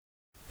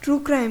True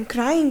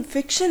crime,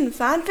 fiction,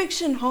 fan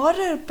fiction,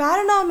 horror,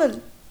 paranormal.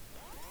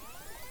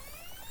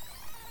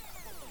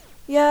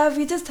 Yeah,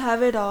 we just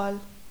have it all.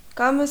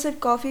 Come visit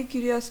Coffee,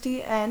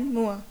 Curiosity, and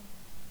more.